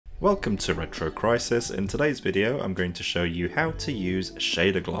Welcome to Retro Crisis. In today's video I'm going to show you how to use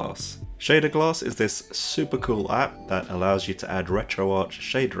ShaderGlass. ShaderGlass is this super cool app that allows you to add RetroArch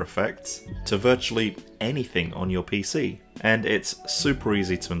shader effects to virtually anything on your PC, and it's super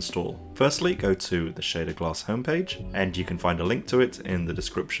easy to install. Firstly, go to the ShaderGlass homepage and you can find a link to it in the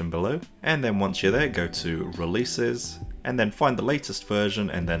description below, and then once you're there go to Releases and then find the latest version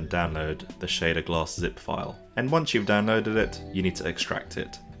and then download the ShaderGlass zip file. And once you've downloaded it, you need to extract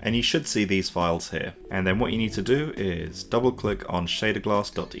it. And you should see these files here. And then what you need to do is double click on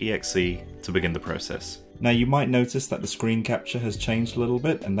shaderglass.exe to begin the process. Now you might notice that the screen capture has changed a little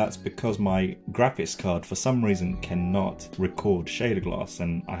bit, and that's because my graphics card for some reason cannot record ShaderGlass,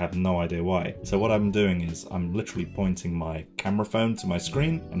 and I have no idea why. So what I'm doing is I'm literally pointing my camera phone to my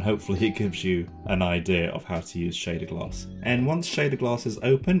screen, and hopefully it gives you an idea of how to use ShaderGlass. And once ShaderGlass is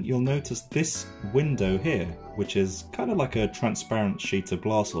open, you'll notice this window here, which is kind of like a transparent sheet of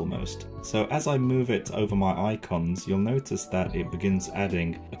glass almost. So as I move it over my icons, you'll notice that it begins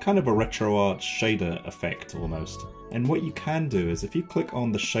adding a kind of a RetroArch shader effect almost. And what you can do is if you click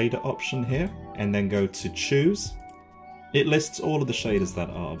on the shader option here and then go to choose, it lists all of the shaders that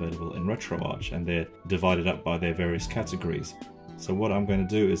are available in RetroArch, and they're divided up by their various categories. So what I'm going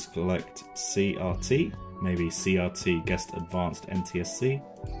to do is select CRT, maybe CRT Guest Advanced NTSC,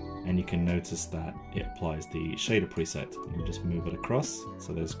 and you can notice that it applies the shader preset. And you just move it across,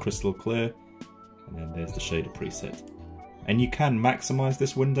 so there's crystal clear, and then there's the shader preset. And you can maximize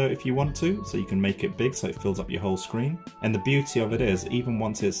this window if you want to, so you can make it big so it fills up your whole screen. And the beauty of it is, even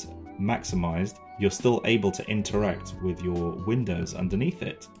once it's maximized, you're still able to interact with your windows underneath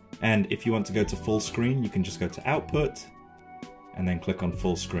it. And if you want to go to full screen, you can just go to Output, and then click on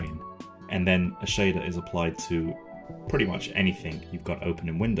full screen. And then a shader is applied to pretty much anything you've got open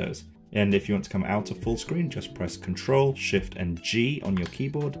in Windows. And if you want to come out of full screen, just press Ctrl, Shift and G on your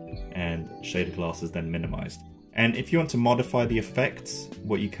keyboard, and ShaderGlass is then minimized. And if you want to modify the effects,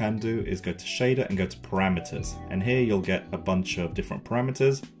 what you can do is go to Shader and go to Parameters. And here you'll get a bunch of different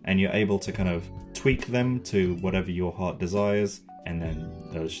parameters, and you're able to kind of tweak them to whatever your heart desires, and then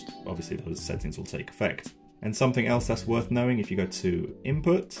those settings will take effect. And something else that's worth knowing, if you go to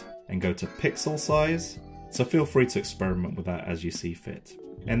Input and go to Pixel Size, so feel free to experiment with that as you see fit.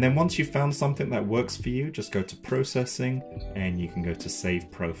 And then once you've found something that works for you, just go to Processing and you can go to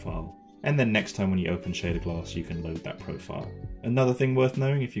Save Profile. And then next time when you open ShaderGlass, you can load that profile. Another thing worth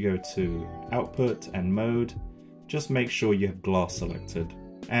knowing, if you go to Output and Mode, just make sure you have glass selected.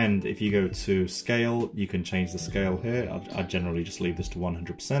 And if you go to Scale, you can change the scale here. I generally just leave this to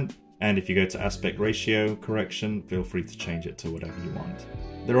 100%. And if you go to Aspect Ratio Correction, feel free to change it to whatever you want.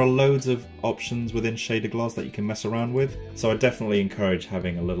 There are loads of options within ShaderGlass that you can mess around with, so I definitely encourage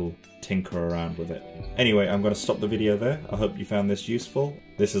having a little tinker around with it. Anyway, I'm going to stop the video there. I hope you found this useful.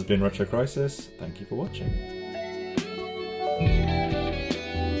 This has been Retro Crisis. Thank you for watching.